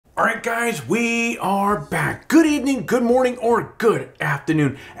Alright guys, we are back. Good evening, good morning, or good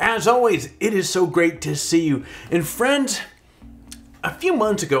afternoon. As always, it is so great to see you. And friends, a few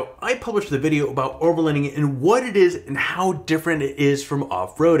months ago, I published the video about overlanding and what it is and how different it is from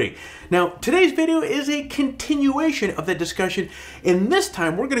off-roading. Now, today's video is a continuation of that discussion, and this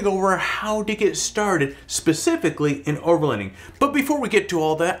time we're going to go over how to get started specifically in overlanding. But before we get to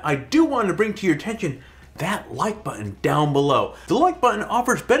all that, I do want to bring to your attention that like button down below. The like button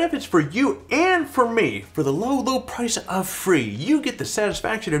offers benefits for you and for me. For the low price of free, you get the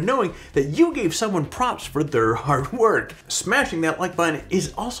satisfaction of knowing that you gave someone props for their hard work. Smashing that like button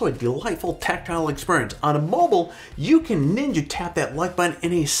is also a delightful tactile experience. On a mobile, you can ninja tap that like button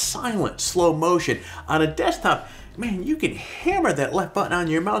in a silent, slow motion. On a desktop, man, you can hammer that left button on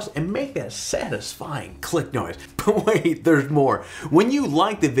your mouse and make that satisfying click noise. But wait, there's more. When you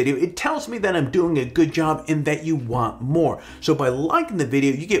like the video, it tells me that I'm doing a good job and that you want more. So by liking the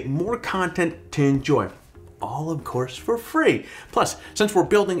video, you get more content to enjoy. All, of course, for free. Plus, since we're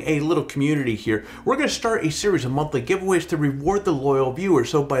building a little community here, we're going to start a series of monthly giveaways to reward the loyal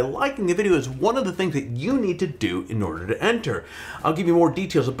viewers. So by liking the video is one of the things that you need to do in order to enter. I'll give you more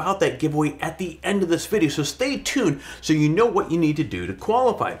details about that giveaway at the end of this video, so stay tuned so you know what you need to do to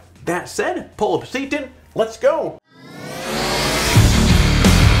qualify. That said, pull up a seat in, let's go.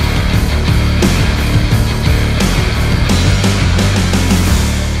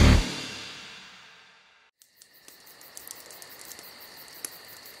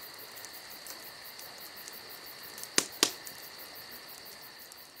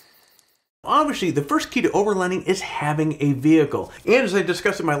 Obviously, the first key to overlanding is having a vehicle. And as I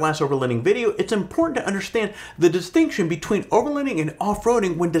discussed in my last overlanding video, it's important to understand the distinction between overlanding and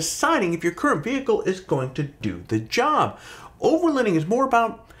off-roading when deciding if your current vehicle is going to do the job. Overlanding is more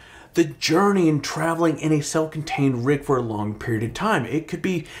about the journey and traveling in a self-contained rig for a long period of time. It could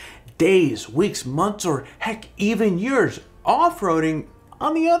be days, weeks, months, or heck, even years. Off-roading,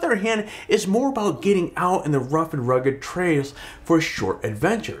 on the other hand, is more about getting out in the rough and rugged trails for short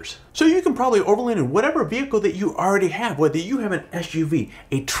adventures. So you can probably overland in whatever vehicle that you already have, whether you have an SUV,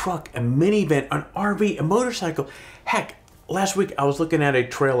 a truck, a minivan, an RV, a motorcycle. Heck, last week I was looking at a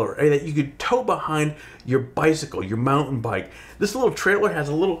trailer that you could tow behind your bicycle, your mountain bike. This little trailer has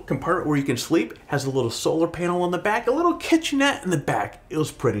a little compartment where you can sleep, has a little solar panel on the back, a little kitchenette in the back. It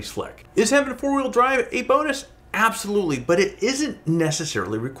was pretty slick. Is having a four-wheel drive a bonus? Absolutely, but it isn't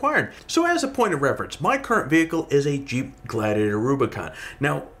necessarily required. So as a point of reference, my current vehicle is a Jeep Gladiator Rubicon.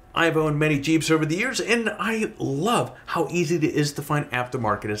 Now, I've owned many Jeeps over the years, and I love how easy it is to find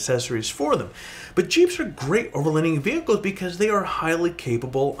aftermarket accessories for them. But Jeeps are great overlanding vehicles because they are highly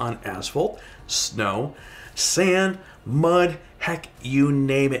capable on asphalt, snow, sand, mud, heck, you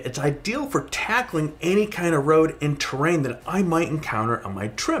name it. It's ideal for tackling any kind of road and terrain that I might encounter on my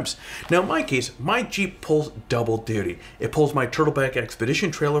trips. Now in my case, my Jeep pulls double duty. It pulls my Turtleback Expedition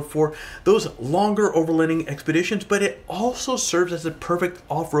trailer for those longer overlanding expeditions, but it also serves as a perfect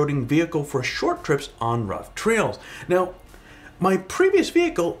off-roading vehicle for short trips on rough trails. Now, my previous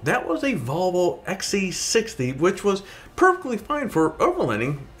vehicle, that was a Volvo XC60, which was perfectly fine for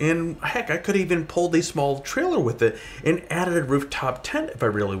overlanding, and heck, I could even pulled a small trailer with it and added a rooftop tent if I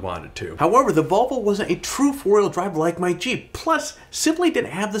really wanted to. However, the Volvo wasn't a true four-wheel drive like my Jeep, plus simply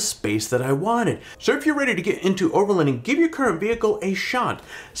didn't have the space that I wanted. So if you're ready to get into overlanding, give your current vehicle a shot.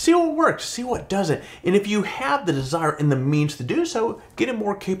 See what works, see what doesn't, and if you have the desire and the means to do so, get a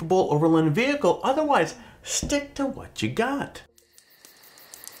more capable overland vehicle. Otherwise, stick to what you got.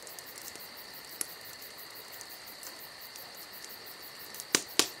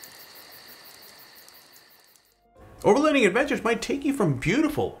 Overlanding adventures might take you from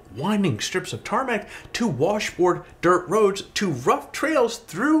beautiful, winding strips of tarmac to washboard dirt roads to rough trails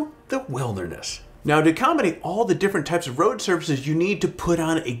through the wilderness. Now, to accommodate all the different types of road surfaces, you need to put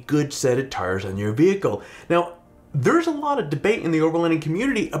on a good set of tires on your vehicle. Now, there's a lot of debate in the overlanding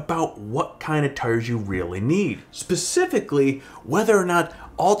community about what kind of tires you really need. Specifically, whether or not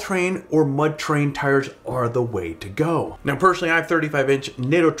all-terrain or mud-terrain tires are the way to go. Now, personally, I have 35-inch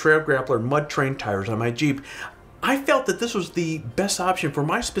NATO Trail Grappler mud-terrain tires on my Jeep. I felt that this was the best option for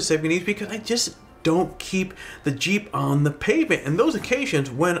my specific needs because I just don't keep the Jeep on the pavement. And those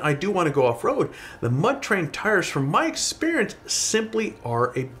occasions when I do want to go off-road, the mud-terrain tires from my experience simply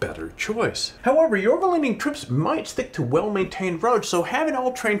are a better choice. However, your overlanding trips might stick to well-maintained roads, so having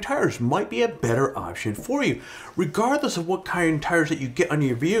all-terrain tires might be a better option for you. Regardless of what kind of tires that you get on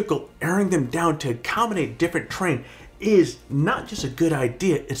your vehicle, airing them down to accommodate different terrain is not just a good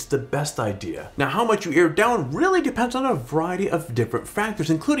idea, it's the best idea. Now, how much you air down really depends on a variety of different factors,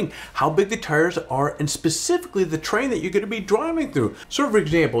 including how big the tires are and specifically the terrain that you're going to be driving through. So for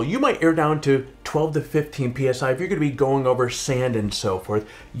example, you might air down to 12 to 15 psi if you're going to be going over sand and so forth.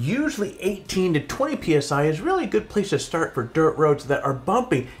 Usually 18 to 20 psi is really a good place to start for dirt roads that are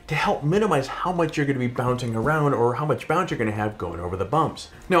bumpy to help minimize how much you're going to be bouncing around or how much bounce you're going to have going over the bumps.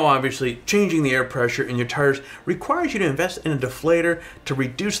 Now obviously, changing the air pressure in your tires requires you to invest in a deflator to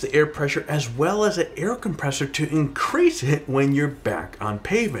reduce the air pressure as well as an air compressor to increase it when you're back on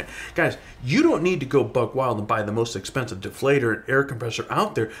pavement. Guys, you don't need to go buck wild and buy the most expensive deflator and air compressor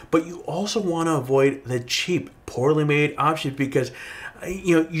out there, but you also want to avoid the cheap, poorly made options because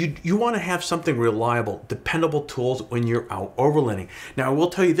you want to have something reliable, dependable tools when you're out overlanding. Now, I will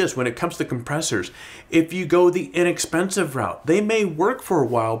tell you this, when it comes to compressors, if you go the inexpensive route, they may work for a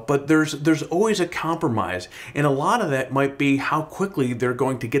while, but there's always a compromise. And a lot of that might be how quickly they're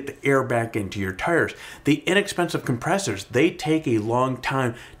going to get the air back into your tires. The inexpensive compressors, they take a long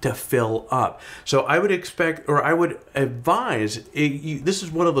time to fill up. So I would expect, or I would advise, this is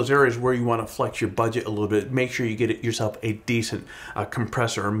one of those areas where you want to flex your budget a little bit. Make sure you get yourself a decent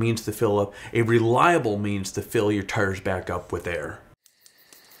compressor or means to fill up, a reliable means to fill your tires back up with air.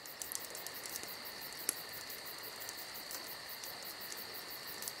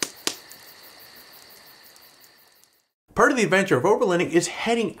 Part of the adventure of overlanding is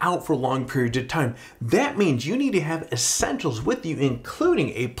heading out for long periods of time. That means you need to have essentials with you,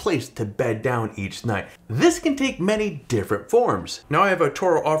 including a place to bed down each night. This can take many different forms. Now I have a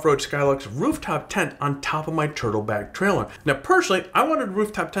Toro Off-Road Skylux rooftop tent on top of my turtleback trailer. Now personally, I wanted a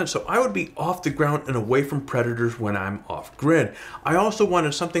rooftop tent so I would be off the ground and away from predators when I'm off grid. I also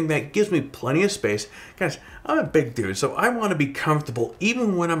wanted something that gives me plenty of space. Guys, I'm a big dude, so I want to be comfortable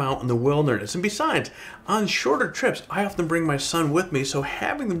even when I'm out in the wilderness. And besides, on shorter trips, I often bring my son with me, so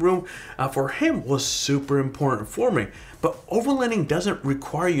having the room for him was super important for me. But overlanding doesn't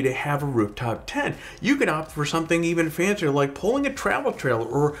require you to have a rooftop tent. You can opt for something even fancier like pulling a travel trailer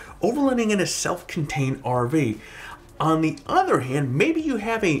or overlanding in a self-contained RV. On the other hand, maybe you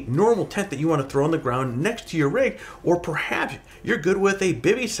have a normal tent that you want to throw on the ground next to your rig, or perhaps you're good with a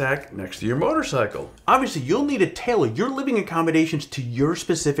bivy sack next to your motorcycle. Obviously, you'll need to tailor your living accommodations to your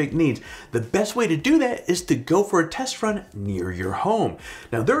specific needs. The best way to do that is to go for a test run near your home.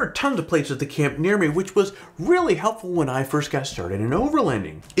 Now, there are tons of places to camp near me, which was really helpful when I first got started in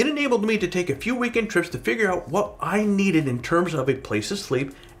overlanding. It enabled me to take a few weekend trips to figure out what I needed in terms of a place to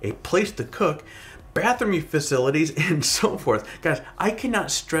sleep, a place to cook, bathroom facilities, and so forth. Guys, I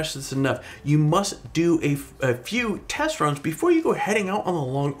cannot stress this enough. You must do a few test runs before you go heading out on the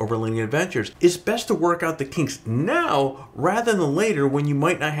long overlanding adventures. It's best to work out the kinks now rather than later when you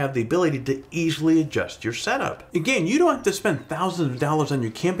might not have the ability to easily adjust your setup. Again, you don't have to spend thousands of dollars on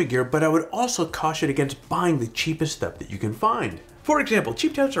your camping gear, but I would also caution against buying the cheapest stuff that you can find. For example,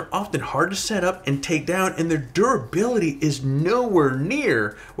 cheap tents are often hard to set up and take down, and their durability is nowhere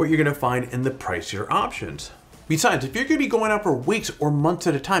near what you're going to find in the pricier options. Besides, if you're going to be going out for weeks or months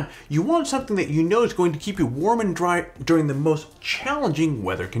at a time, you want something that you know is going to keep you warm and dry during the most challenging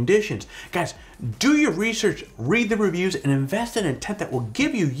weather conditions. Guys, do your research, read the reviews, and invest in a tent that will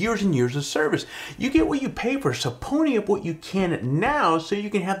give you years and years of service. You get what you pay for, so pony up what you can now so you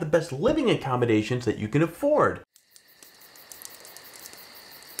can have the best living accommodations that you can afford.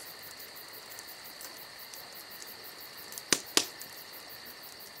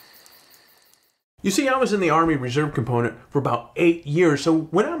 You see, I was in the Army Reserve component for about 8 years, so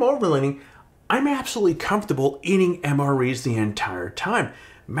when I'm overlanding, I'm absolutely comfortable eating MREs the entire time.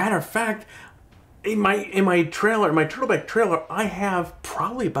 Matter of fact, in my trailer, my turtleback trailer, I have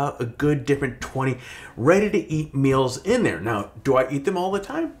probably about a good different 20 ready-to-eat meals in there. Now, do I eat them all the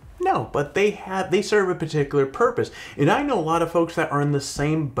time? No, but they serve a particular purpose. And I know a lot of folks that are in the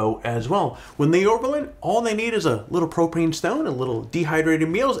same boat as well. When they overland, all they need is a little propane stone, a little dehydrated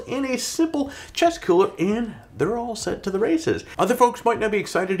meals, and a simple chest cooler, and they're all set to the races. Other folks might not be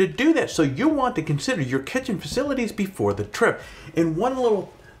excited to do that, so you want to consider your kitchen facilities before the trip. And one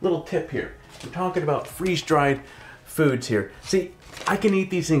little tip here. We're talking about freeze-dried foods here. See, I can eat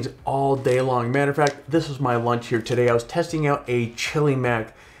these things all day long. Matter of fact, this was my lunch here today. I was testing out a chili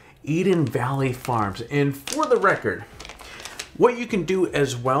mac Eden Valley Farms. And for the record, what you can do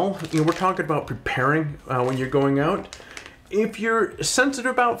as well, we're talking about preparing when you're going out. If you're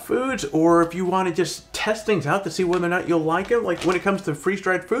sensitive about foods, or if you want to just test things out to see whether or not you'll like them, like when it comes to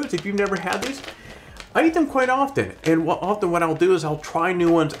freeze-dried foods, if you've never had these, I eat them quite often. And often what I'll do is I'll try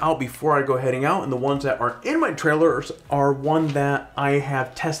new ones out before I go heading out, and the ones that are in my trailers are one that I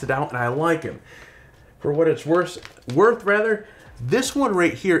have tested out and I like them. for what it's worth, this one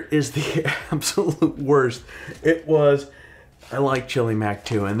right here is the absolute worst. It was, I like chili mac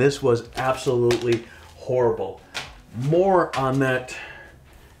too, and this was absolutely horrible. More on that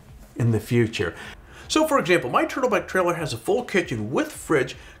in the future. So for example, my turtleback trailer has a full kitchen with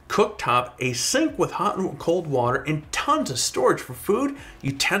fridge, cooktop, a sink with hot and cold water, and tons of storage for food,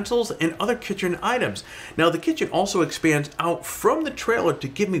 utensils, and other kitchen items. Now the kitchen also expands out from the trailer to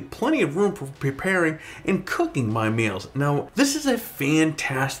give me plenty of room for preparing and cooking my meals. Now this is a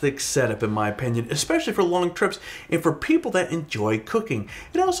fantastic setup in my opinion, especially for long trips and for people that enjoy cooking.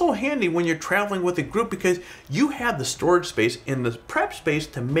 It's also handy when you're traveling with a group because you have the storage space and the prep space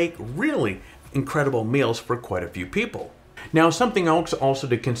to make really incredible meals for quite a few people. Now something else also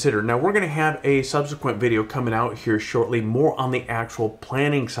to consider. Now we're going to have a subsequent video coming out here shortly, more on the actual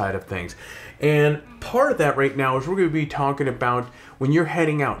planning side of things. And part of that right now is we're going to be talking about when you're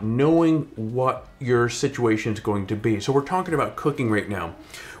heading out, knowing what your situation is going to be. So we're talking about cooking right now.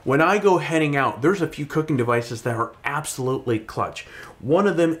 When I go heading out, there's a few cooking devices that are absolutely clutch. One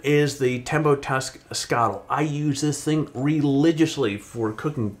of them is the Tempo Tusk Scuttle. I use this thing religiously for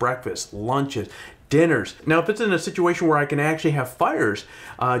cooking breakfast, lunches, dinners. Now, if it's in a situation where I can actually have fires,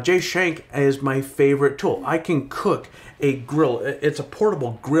 J Shank is my favorite tool. I can cook a grill. It's a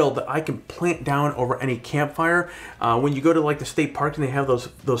portable grill that I can plant down over any campfire. When you go to like the state parks and they have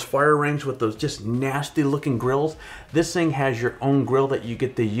those fire rings with those just nasty looking grills, this thing has your own grill that you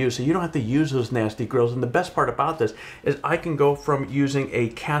get to use, so you don't have to use those nasty grills. And the best part about this is I can go from using a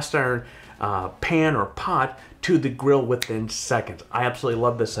cast iron pan or pot to the grill within seconds. I absolutely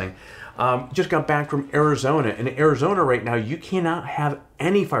love this thing. Just got back from Arizona. In Arizona right now, you cannot have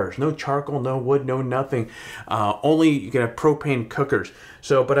any fires. No charcoal, no wood, no nothing. Only you can have propane cookers.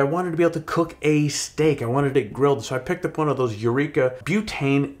 So, but I wanted to be able to cook a steak. I wanted it grilled. So I picked up one of those Eureka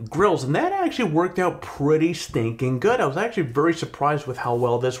butane grills, and that actually worked out pretty stinking good. I was actually very surprised with how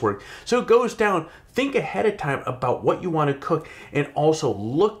well this worked. So it goes down. Think ahead of time about what you want to cook, and also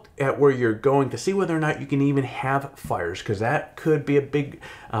look at where you're going to see whether or not you can even have fires, because that could be a big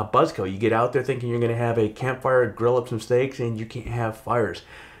buzzkill. You get out there thinking you're going to have a campfire, grill up some steaks, and you can't have fires.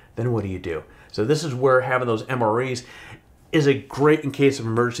 Then what do you do? So this is where having those MREs is a great in case of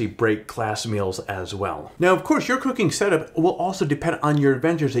emergency break class meals as well. Now, of course, your cooking setup will also depend on your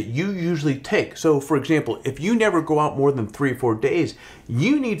adventures that you usually take. So for example, if you never go out more than 3 or 4 days,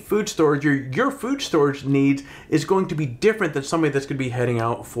 you need food storage. Your food storage needs is going to be different than somebody that's going to be heading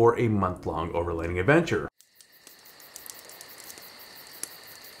out for a month-long overlanding adventure.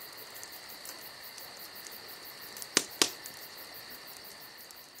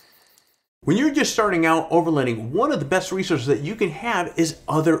 When you're just starting out overlanding, one of the best resources that you can have is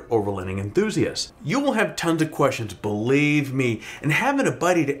other overlanding enthusiasts. You will have tons of questions, believe me, and having a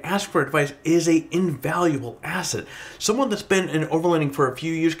buddy to ask for advice is an invaluable asset. Someone that's been in overlanding for a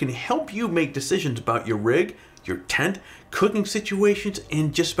few years can help you make decisions about your rig, your tent, cooking situations,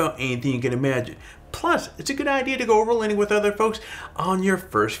 and just about anything you can imagine. Plus, it's a good idea to go overlanding with other folks on your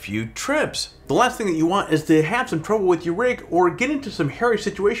first few trips. The last thing that you want is to have some trouble with your rig or get into some hairy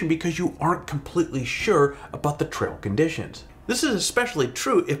situation because you aren't completely sure about the trail conditions. This is especially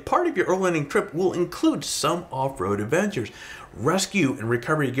true if part of your overlanding trip will include some off-road adventures. Rescue and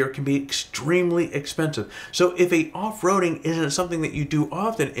recovery gear can be extremely expensive. So if off-roading isn't something that you do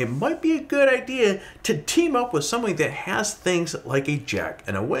often, it might be a good idea to team up with somebody that has things like a jack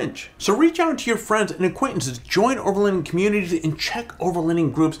and a winch. So reach out to your friends and acquaintances, join overlanding communities, and check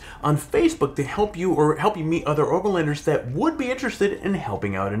overlanding groups on Facebook to help you meet other overlanders that would be interested in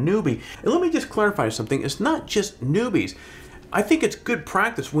helping out a newbie. And let me just clarify something. It's not just newbies. I think it's good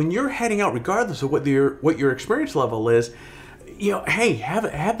practice when you're heading out, regardless of what your experience level is. You know, hey,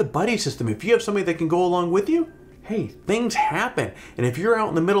 have the buddy system. If you have somebody that can go along with you, hey, things happen. And if you're out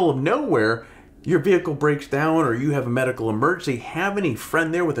in the middle of nowhere, your vehicle breaks down or you have a medical emergency, have any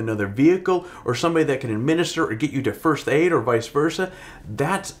friend there with another vehicle or somebody that can administer or get you to first aid or vice versa,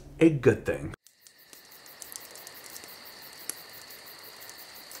 that's a good thing.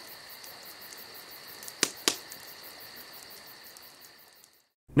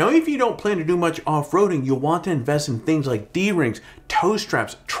 Now, if you don't plan to do much off-roading, you'll want to invest in things like D-rings, tow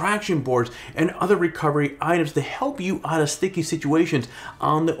straps, traction boards, and other recovery items to help you out of sticky situations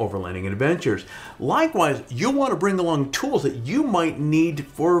on the overlanding adventures. Likewise, you'll want to bring along tools that you might need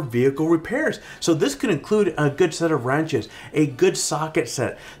for vehicle repairs. So this could include a good set of wrenches, a good socket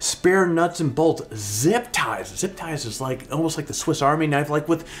set, spare nuts and bolts, zip ties. Zip ties is like almost like the Swiss Army knife, like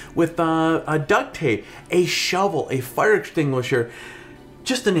with duct tape, a shovel, a fire extinguisher,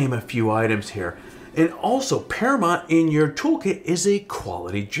 just to name a few items here. And also paramount in your toolkit is a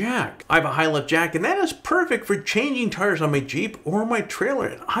quality jack. I have a high lift jack, and that is perfect for changing tires on my Jeep or my trailer.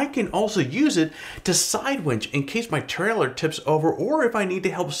 And I can also use it to side winch in case my trailer tips over, or if I need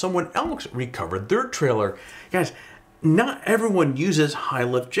to help someone else recover their trailer. Guys, not everyone uses high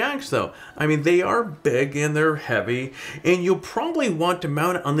lift jacks though. I mean, they are big and they're heavy, and you'll probably want to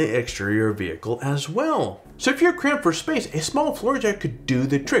mount it on the exterior of your vehicle as well. So if you're cramped for space, a small floor jack could do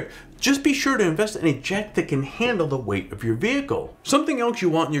the trick. Just be sure to invest in a jack that can handle the weight of your vehicle. Something else you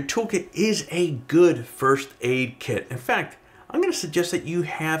want in your toolkit is a good first aid kit. In fact, I'm going to suggest that you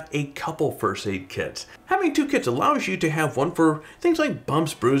have a couple first aid kits. Having 2 kits allows you to have one for things like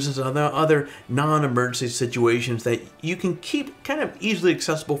bumps, bruises, and other non-emergency situations that you can keep kind of easily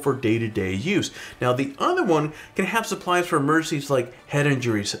accessible for day-to-day use. Now, the other one can have supplies for emergencies like head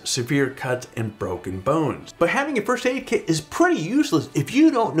injuries, severe cuts, and broken bones. But having a first aid kit is pretty useless if you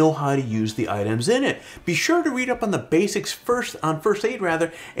don't know how to use the items in it. Be sure to read up on the basics first, first aid,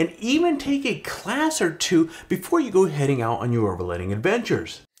 and even take a class or 2 before you go heading out on your overlanding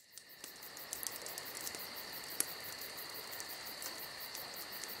adventures.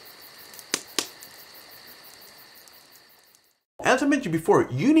 As I mentioned before,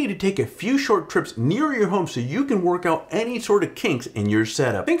 you need to take a few short trips near your home so you can work out any sort of kinks in your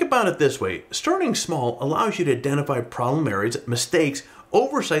setup. Think about it this way: starting small allows you to identify problem areas, mistakes,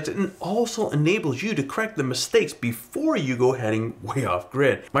 oversights, and also enables you to correct the mistakes before you go heading way off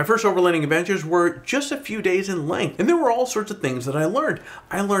grid. My first overlanding adventures were just a few days in length, and there were all sorts of things that I learned.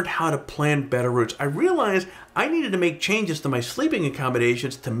 I learned how to plan better routes. I realized I needed to make changes to my sleeping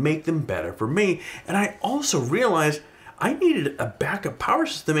accommodations to make them better for me, and I also realized I needed a backup power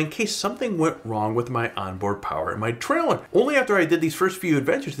system in case something went wrong with my onboard power in my trailer. Only after I did these first few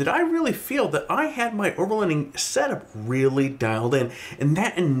adventures did I really feel that I had my overlanding setup really dialed in, and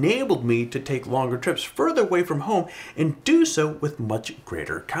that enabled me to take longer trips further away from home and do so with much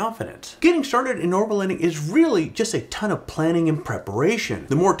greater confidence. Getting started in overlanding is really just a ton of planning and preparation.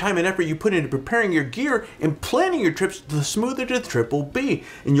 The more time and effort you put into preparing your gear and planning your trips, the smoother the trip will be,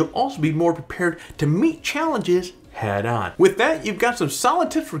 and you'll also be more prepared to meet challenges head on. With that, you've got some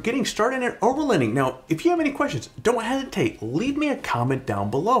solid tips for getting started in overlanding. Now, if you have any questions, don't hesitate. Leave me a comment down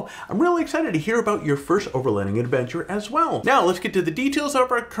below. I'm really excited to hear about your first overlanding adventure as well. Now, let's get to the details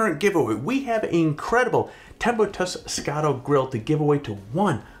of our current giveaway. We have an incredible Tempo Scotto grill to give away to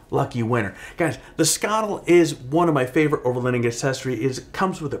one lucky winner. Guys, the Scotto is one of my favorite overlanding accessories. It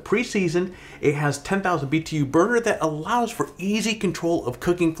comes with a pre-seasoned, it has 10,000 BTU burner that allows for easy control of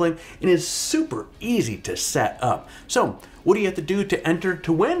cooking flame and is super easy to set up. So, what do you have to do to enter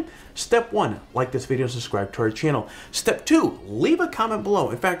to win? Step 1, like this video and subscribe to our channel. Step 2, leave a comment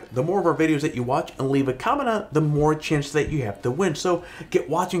below. In fact, the more of our videos that you watch and leave a comment on, the more chance that you have to win. So get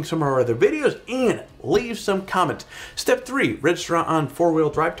watching some of our other videos and leave some comments. Step 3, register on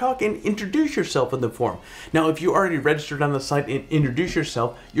 4-Wheel Drive Talk and introduce yourself in the forum. Now, if you already registered on the site and introduce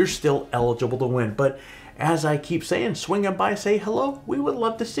yourself, you're still eligible to win. But as I keep saying, swing on by, say hello. We would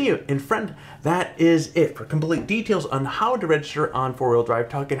love to see you. And friend, that is it. For complete details on how to register on 4-Wheel Drive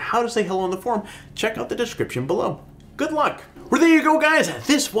Talk and how to say hello in the forum, check out the description below. Good luck. Well, there you go, guys.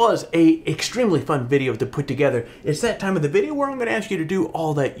 This was an extremely fun video to put together. It's that time of the video where I'm going to ask you to do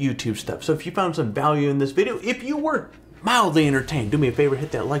all that YouTube stuff. So if you found some value in this video, if you were mildly entertained, do me a favor,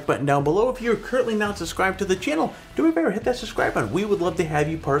 hit that like button down below. If you're currently not subscribed to the channel, do me a favor, hit that subscribe button. We would love to have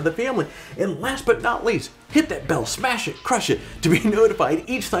you part of the family. And last but not least, hit that bell, smash it, crush it, to be notified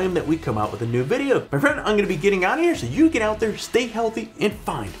each time that we come out with a new video. My friend, I'm going to be getting out of here, so you get out there, stay healthy, and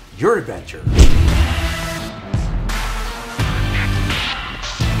find your adventure.